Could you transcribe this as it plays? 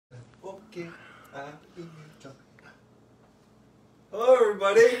Hello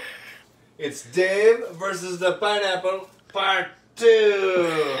everybody, it's Dave versus the Pineapple Part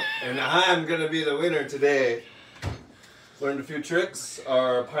 2, and I'm gonna be the winner today. Learned a few tricks.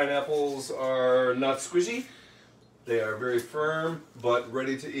 Our pineapples are not squishy. They are very firm, but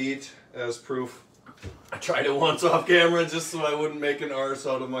ready to eat. As proof, I tried it once off camera just so I wouldn't make an arse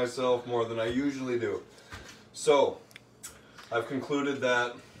out of myself more than I usually do. So, I've concluded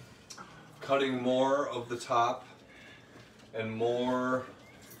that cutting more of the top and more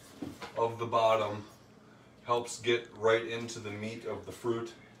of the bottom helps get right into the meat of the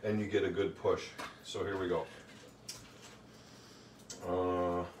fruit and you get a good push. So here we go.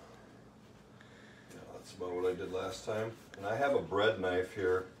 Yeah, that's about what I did last time. And I have a bread knife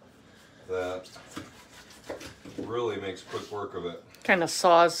here that really makes quick work of it. Kind of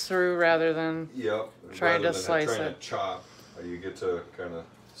saws through rather than trying to slice it. Trying to chop, you get to kind of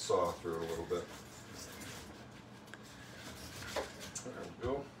saw through a little bit. There we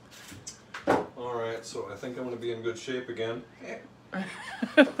go. Alright, so I think I'm going to be in good shape again.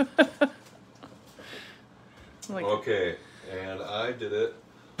 Okay, and I did it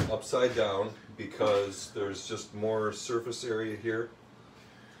upside down because there's just more surface area here.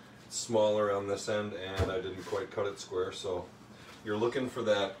 It's smaller on this end and I didn't quite cut it square, so you're looking for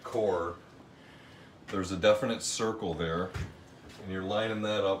that core. There's a definite circle there. And you're lining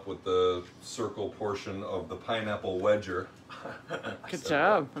that up with the circle portion of the pineapple wedger. Good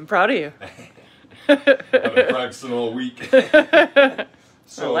job. I'm proud of you. I've been practicing all week.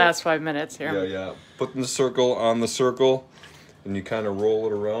 So, the last 5 minutes here. Yeah. Putting the circle on the circle, and you kind of roll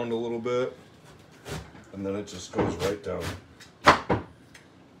it around a little bit, and then it just goes right down.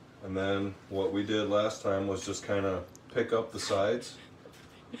 And then what we did last time was just kind of pick up the sides.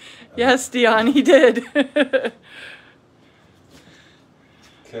 Yes, Dion, he did.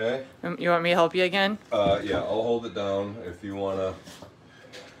 Okay. You want me to help you again? Yeah, I'll hold it down if you want to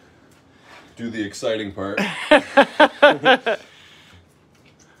do the exciting part.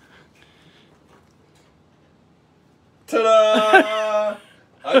 Ta-da!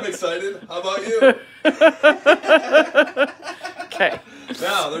 I'm excited. How about you? Okay.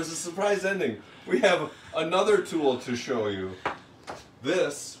 Now, there's a surprise ending. We have another tool to show you.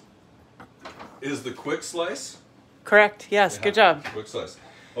 This is the Quick Slice. Correct. Yes, good job. Quick Slice.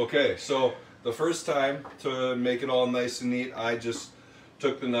 Okay, so the first time to make it all nice and neat, I just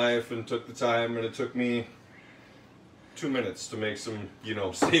took the knife and took the time, and it took me 2 minutes to make some,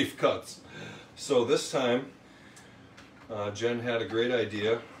 safe cuts. So this time, Jen had a great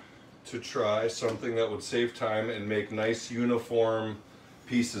idea to try something that would save time and make nice uniform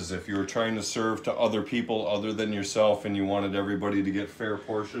pieces. If you were trying to serve to other people other than yourself and you wanted everybody to get fair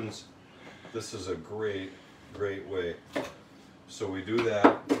portions, this is a great way. So we do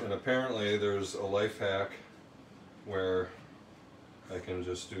that, and apparently there's a life hack where I can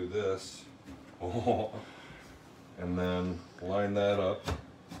just do this, and then line that up,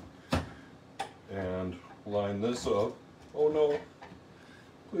 and line this up. Oh no,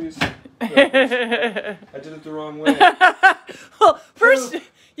 please. I did it the wrong way. Well, first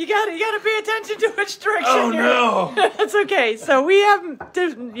you gotta pay attention to which direction. Oh no! That's okay. So we have,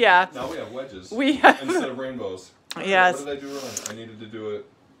 yeah. Now we have wedges. We have instead of rainbows. Yes. What did I do wrong? I needed to do it.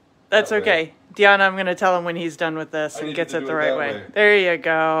 That's okay. Deanna, I'm gonna tell him when he's done with this and gets it the right way. There you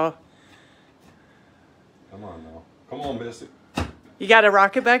go. Come on now. Come on, Missy. You gotta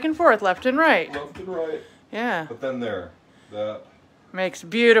rock it back and forth, left and right. Left and right. Yeah. But then that makes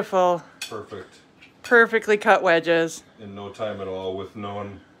beautiful, perfectly cut wedges. In no time at all, with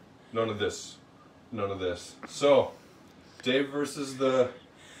none of this. So, Dave versus the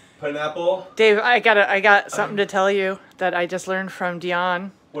pineapple. Dave, I got something to tell you that I just learned from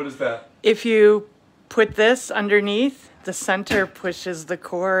Dion. What is that? If you put this underneath, the center pushes the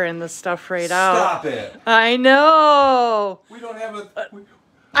core and the stuff right out. Stop it! I know. We don't have a.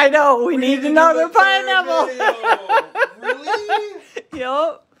 I know. We need another pineapple. Really?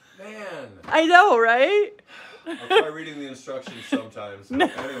 Yup. Man. I know, right? I'll try reading the instructions sometimes. No,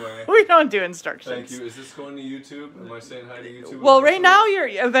 anyway. We don't do instructions. Thank you. Is this going to YouTube? Am I saying hi to YouTube? Well, right now you're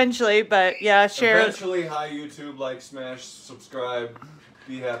eventually, but yeah, share. Eventually, hi YouTube, like, smash, subscribe,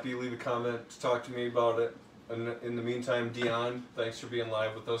 be happy, leave a comment, talk to me about it. And in the meantime, Dion, thanks for being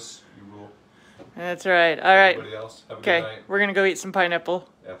live with us. You rule. That's right. All right. Everybody else, have a good night. Okay, we're gonna go eat some pineapple.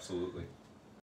 Absolutely.